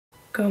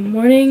Good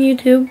morning,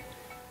 YouTube.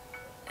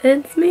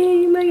 It's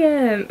me,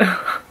 Megan.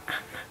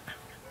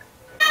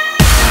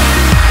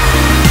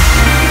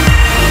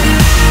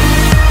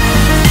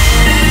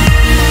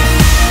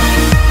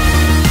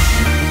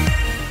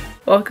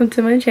 Welcome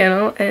to my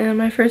channel and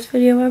my first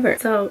video ever.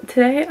 So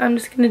today I'm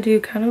just gonna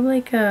do kind of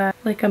like a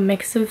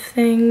mix of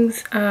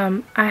things.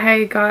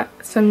 I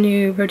got some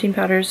new protein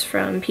powders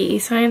from PE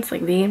Science,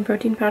 like vegan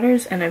protein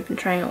powders, and I've been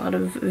trying a lot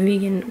of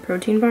vegan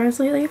protein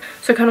bars lately.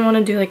 So I kind of want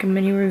to do like a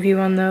mini review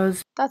on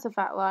those. That's a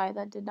fat lie.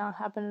 That did not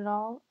happen at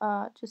all.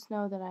 Just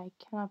know that I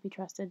cannot be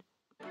trusted.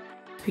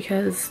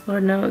 Because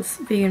Lord knows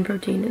vegan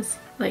protein is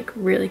like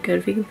really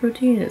good. Vegan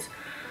protein is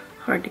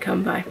hard to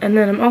come by. And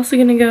then I'm also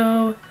gonna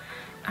go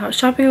out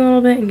shopping a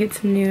little bit and get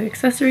some new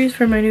accessories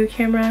for my new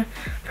camera.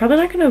 Probably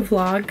not gonna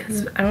vlog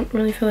because I don't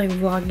really feel like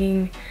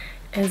vlogging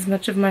as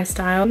much of my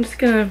style. I'm just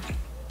gonna,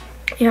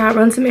 yeah,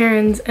 run some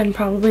errands and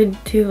probably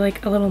do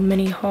like a little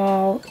mini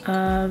haul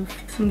of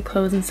some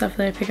clothes and stuff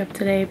that I picked up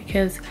today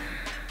because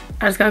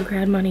I just got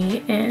grad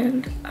money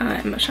and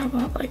I'm a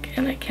shopaholic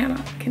and I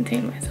cannot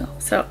contain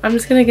myself. So I'm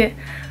just gonna get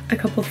a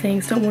couple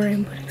things. Don't worry,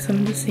 I'm putting some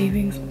into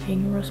savings,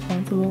 being a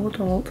responsible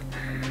adult,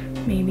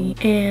 maybe.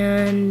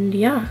 And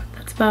yeah,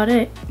 that's about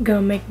it.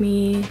 Gonna make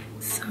me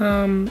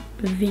some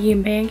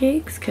vegan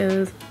pancakes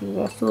because I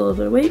lost a little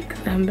bit of weight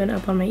because I haven't been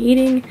up on my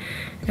eating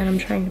and I'm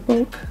trying to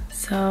bulk.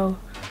 So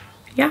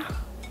yeah,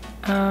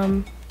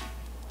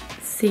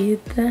 see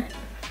you then.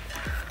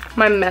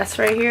 My mess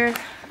right here.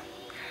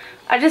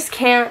 I just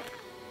can't,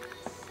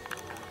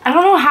 I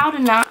don't know how to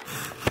not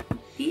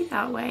be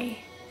that way.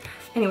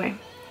 Anyway,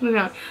 moving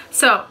on.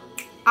 So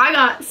I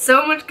got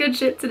so much good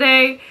shit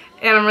today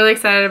and I'm really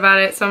excited about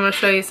it, so I'm gonna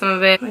show you some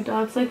of it. My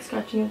dog's like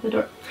scratching at the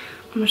door.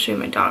 I'm gonna show you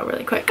my dog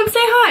really quick. Come say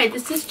hi,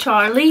 this is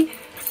Charlie.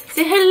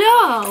 Say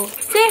hello,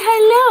 say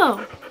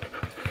hello.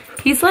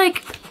 He's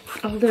like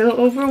a little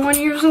over 1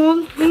 year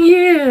old.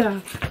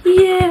 Yeah,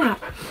 yeah.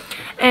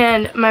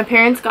 And my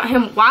parents got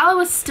him while I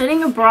was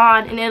studying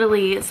abroad in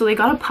Italy, so they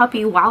got a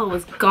puppy while I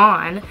was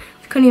gone.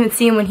 Couldn't even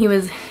see him when he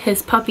was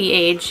his puppy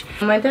age.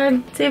 My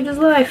dad saved his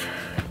life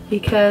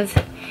because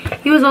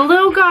he was a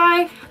little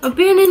guy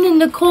abandoned in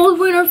the cold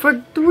winter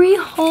for 3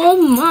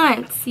 whole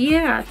months.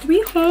 Yeah,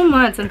 3 whole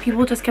months, and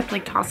people just kept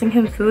like tossing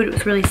him food. It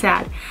was really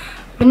sad.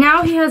 But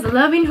now he has a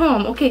loving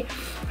home. Okay,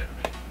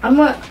 I'm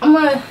a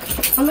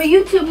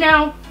YouTube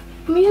now.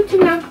 I'm a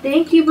YouTube now.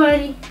 Thank you,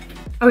 buddy.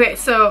 Okay,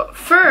 so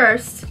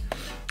first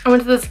I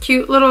went to this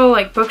cute little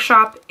like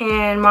bookshop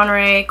in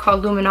Monterey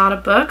called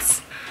Luminata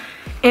Books.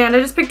 And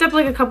I just picked up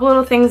like a couple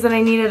little things that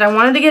I needed. I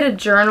wanted to get a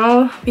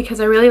journal because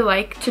I really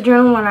like to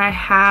journal when I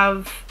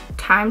have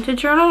time to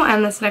journal,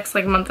 and this next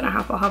like month and a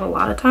half I'll have a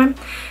lot of time.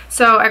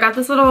 So I got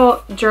this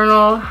little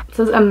journal. It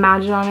says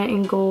Imagine on it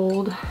in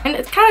gold. And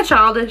it's kind of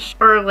childish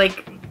or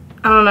like,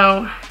 I don't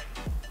know,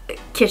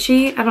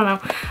 kitschy, I don't know.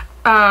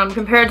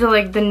 Compared to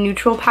like the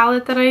neutral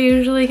palette that I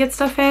usually get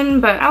stuff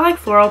in, but I like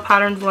floral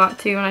patterns a lot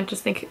too, and I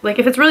just think like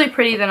if it's really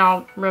pretty then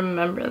I'll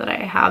remember that I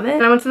have it.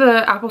 And I went to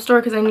the Apple store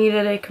because I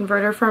needed a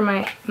converter for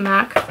my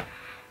Mac,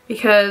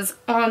 because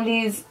on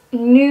these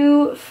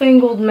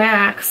new-fangled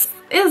Macs,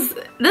 this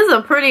is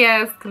a pretty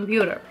ass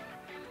computer,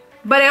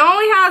 but it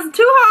only has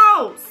 2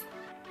 holes.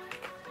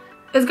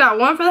 It's got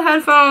one for the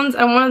headphones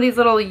and one of these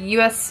little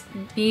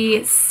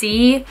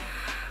USB-C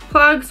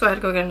plugs, so I had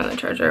to go get another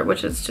charger,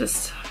 which is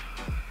just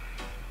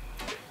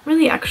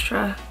really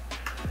extra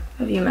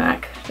of you,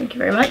 Mac. Thank you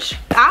very much.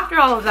 After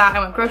all of that, I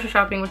went grocery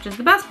shopping, which is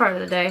the best part of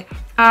the day.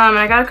 And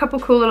I got a couple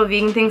cool little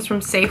vegan things from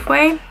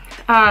Safeway.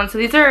 So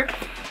these are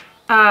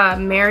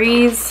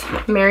Mary's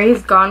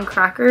Gone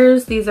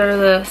crackers. These are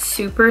the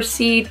Super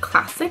Seed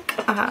Classic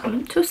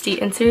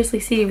toasty and seriously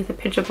seedy with a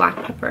pinch of black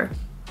pepper.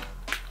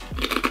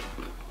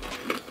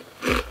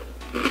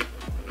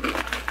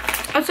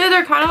 I'd say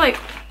they're kind of like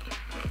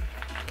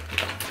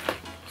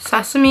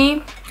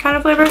sesame kind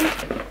of flavor.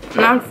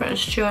 Now I'm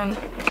finished chewing.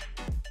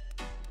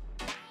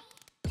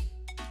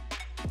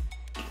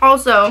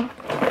 Also,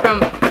 from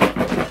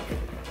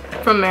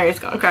Mary's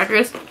Gone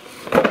Crackers,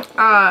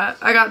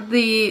 I got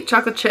the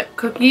chocolate chip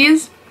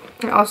cookies.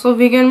 They're also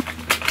vegan.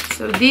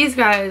 So these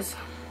guys,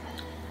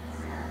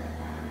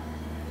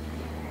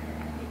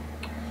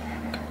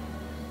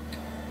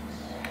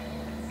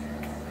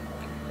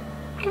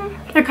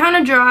 they're kind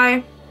of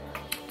dry.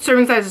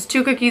 Serving size is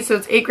 2 cookies, so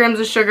it's 8 grams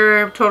of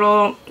sugar,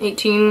 total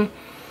 18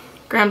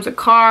 grams of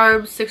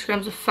carbs, 6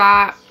 grams of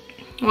fat,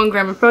 1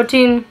 gram of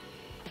protein.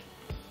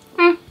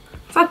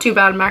 It's not too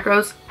bad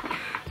macros.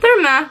 They're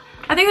meh.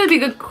 I think they'd be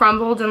good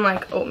crumbled in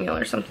like oatmeal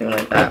or something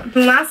like that.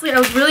 And lastly, I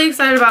was really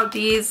excited about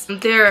these.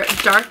 They're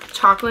dark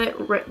chocolate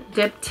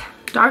dipped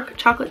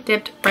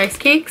rice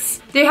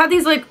cakes. They had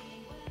these like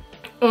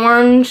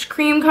orange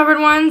cream covered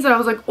ones and I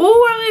was like,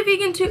 oh, are they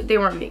vegan too? They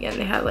weren't vegan.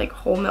 They had like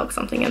whole milk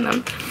something in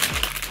them.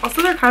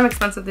 Also, they're kind of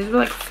expensive. These were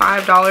like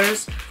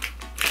 $5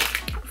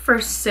 for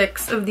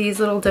 6 of these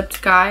little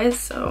dipped guys,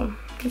 so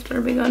these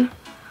better be good.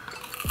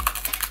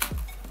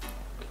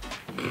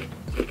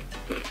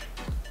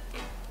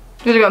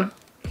 These are good.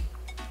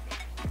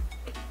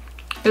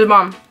 These are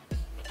bomb.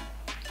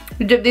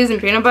 Dip these in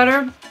peanut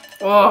butter.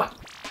 Oh,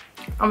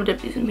 I'm gonna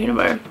dip these in peanut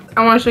butter.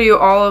 I want to show you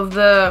all of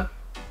the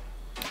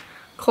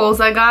clothes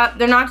I got.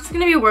 They're not just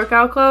gonna be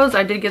workout clothes.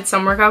 I did get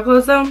some workout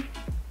clothes though.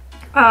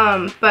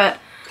 But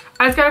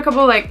I just got a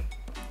couple like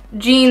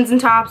jeans and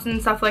tops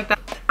and stuff like that.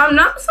 I'm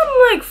not some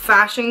like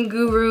fashion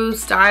guru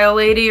style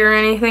lady or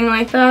anything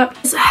like that.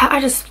 I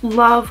just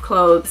love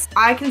clothes.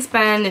 I can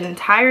spend an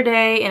entire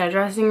day in a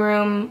dressing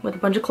room with a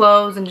bunch of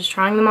clothes and just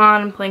trying them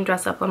on and playing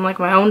dress up. I'm like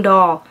my own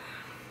doll.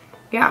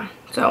 Yeah,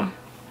 so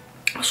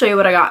I'll show you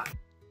what I got.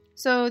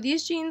 So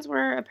these jeans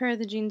were a pair of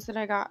the jeans that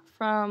I got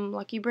from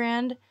Lucky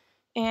Brand,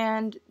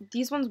 and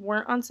these ones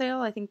weren't on sale.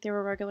 I think they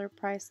were regular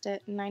priced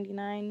at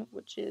 $99,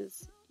 which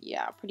is,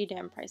 yeah, pretty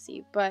damn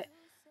pricey, but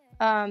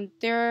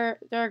they're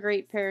a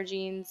great pair of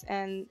jeans,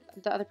 and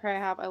the other pair I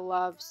have I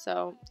love,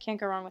 so can't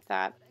go wrong with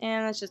that.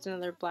 And that's just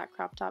another black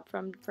crop top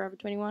from Forever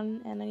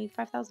 21, and I need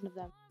 5,000 of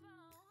them.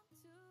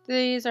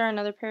 These are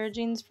another pair of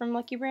jeans from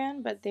Lucky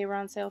Brand, but they were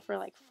on sale for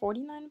like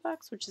 49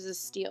 bucks, which is a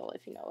steal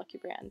if you know Lucky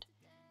Brand.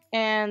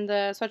 And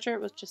the sweatshirt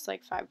was just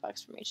like 5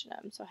 bucks from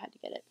H&M, so I had to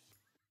get it.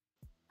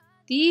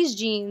 These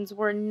jeans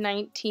were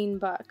 19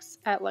 bucks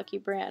at Lucky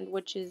Brand,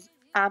 which is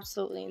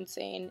absolutely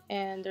insane,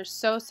 and they're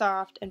so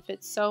soft and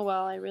fit so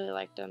well. I really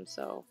liked them,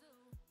 so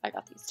I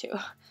got these too.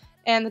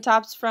 And the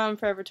tops from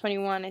Forever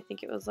 21, I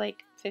think it was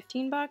like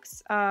 15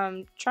 bucks.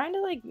 Trying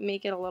to like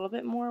make it a little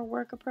bit more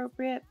work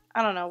appropriate.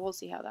 I don't know, we'll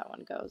see how that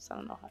one goes. I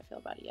don't know how I feel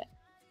about it yet.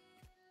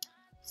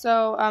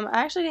 So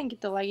I actually didn't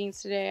get the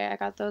leggings today. I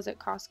got those at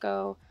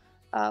Costco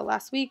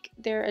last week.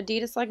 They're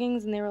Adidas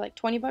leggings, and they were like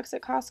 20 bucks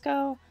at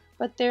Costco.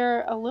 But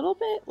they're a little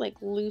bit like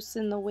loose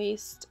in the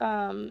waist,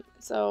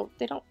 so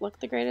they don't look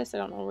the greatest. I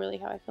don't know really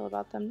how I feel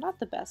about them. Not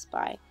the best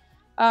buy.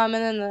 And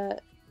then the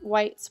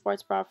white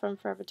sports bra from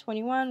Forever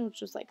 21,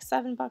 which was like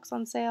 7 bucks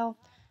on sale.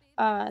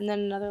 And then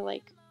another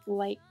like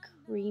light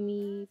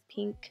creamy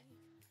pink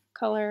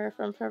color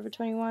from Forever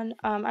 21.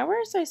 I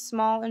wear a size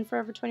small in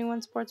Forever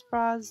 21 sports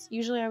bras.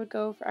 Usually I would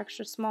go for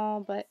extra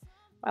small, but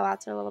my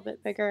lats are a little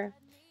bit bigger.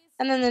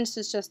 And then this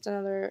is just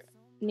another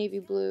navy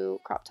blue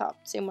crop top,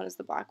 same one as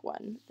the black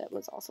one, that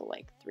was also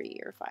like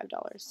 $3 or $5.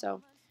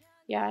 So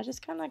yeah, I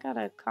just kind of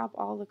gotta cop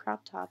all the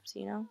crop tops,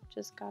 you know,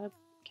 just gotta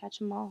catch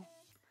them all.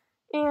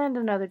 And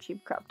another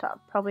cheap crop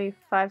top, probably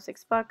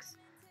 5-6 bucks.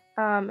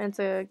 It's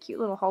a cute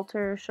little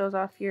halter, shows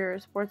off your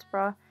sports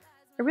bra.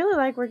 I really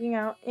like working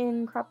out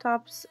in crop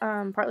tops,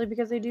 partly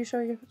because they do show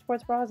your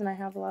sports bras, and I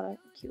have a lot of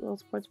cute little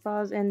sports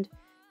bras, and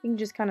you can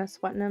just kind of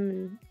sweat in them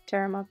and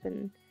tear them up,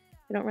 and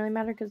they don't really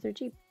matter because they're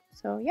cheap.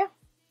 So yeah,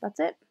 that's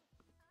it.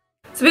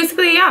 So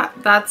basically, yeah,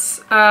 that's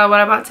what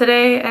I bought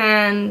today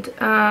and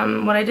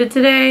what I did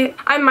today.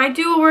 I might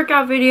do a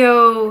workout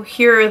video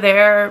here or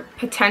there,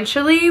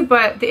 potentially,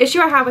 but the issue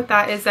I have with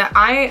that is that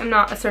I am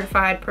not a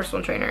certified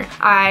personal trainer.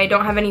 I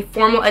don't have any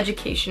formal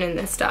education in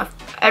this stuff.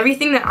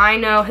 Everything that I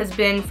know has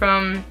been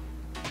from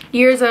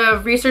years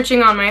of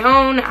researching on my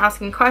own,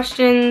 asking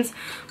questions.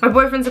 My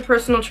boyfriend's a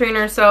personal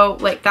trainer, so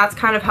like that's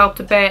kind of helped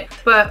a bit.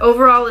 But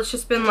overall, it's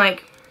just been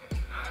like,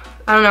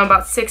 I don't know,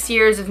 about 6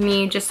 years of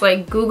me just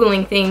like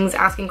Googling things,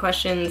 asking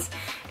questions,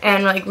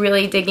 and like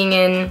really digging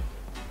in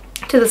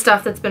to the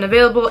stuff that's been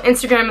available.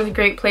 Instagram is a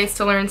great place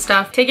to learn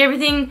stuff. Take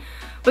everything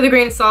with a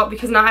grain of salt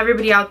because not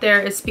everybody out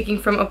there is speaking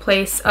from a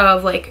place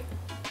of like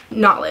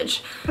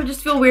knowledge. I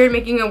just feel weird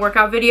making a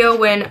workout video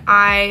when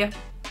I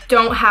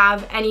don't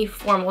have any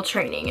formal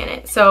training in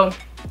it. So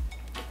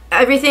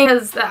everything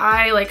that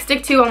I like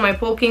stick to, all my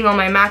bulking, all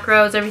my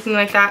macros, everything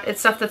like that, it's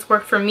stuff that's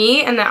worked for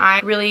me and that I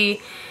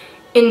really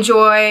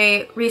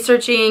enjoy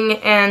researching,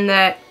 and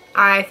that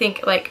I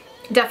think like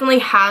definitely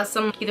has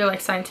some either like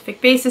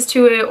scientific basis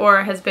to it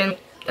or has been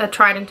a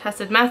tried and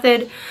tested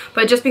method.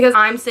 But just because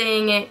I'm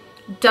saying it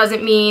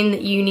doesn't mean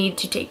that you need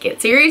to take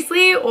it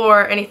seriously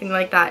or anything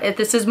like that.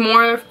 This is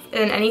more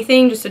than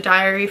anything just a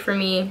diary for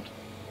me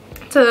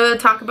to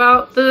talk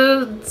about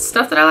the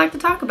stuff that I like to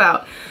talk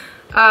about.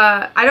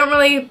 I don't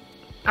really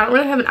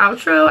have an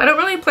outro. I don't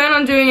really plan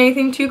on doing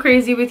anything too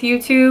crazy with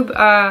YouTube.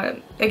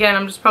 Again,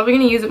 I'm just probably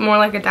going to use it more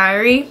like a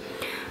diary.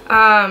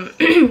 Don't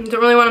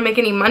really want to make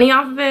any money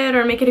off of it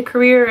or make it a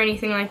career or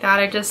anything like that.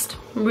 I just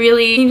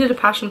really needed a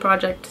passion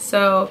project.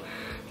 So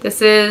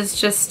this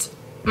is just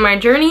my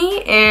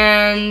journey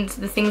and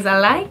the things I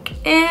like,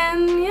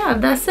 and yeah,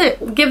 that's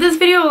it. Give this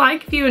video a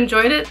like if you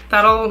enjoyed it.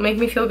 That'll make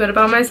me feel good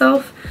about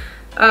myself.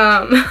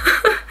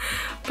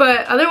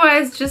 But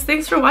otherwise, just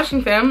thanks for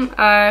watching, fam.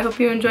 I hope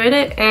you enjoyed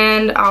it,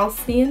 and I'll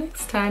see you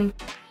next time.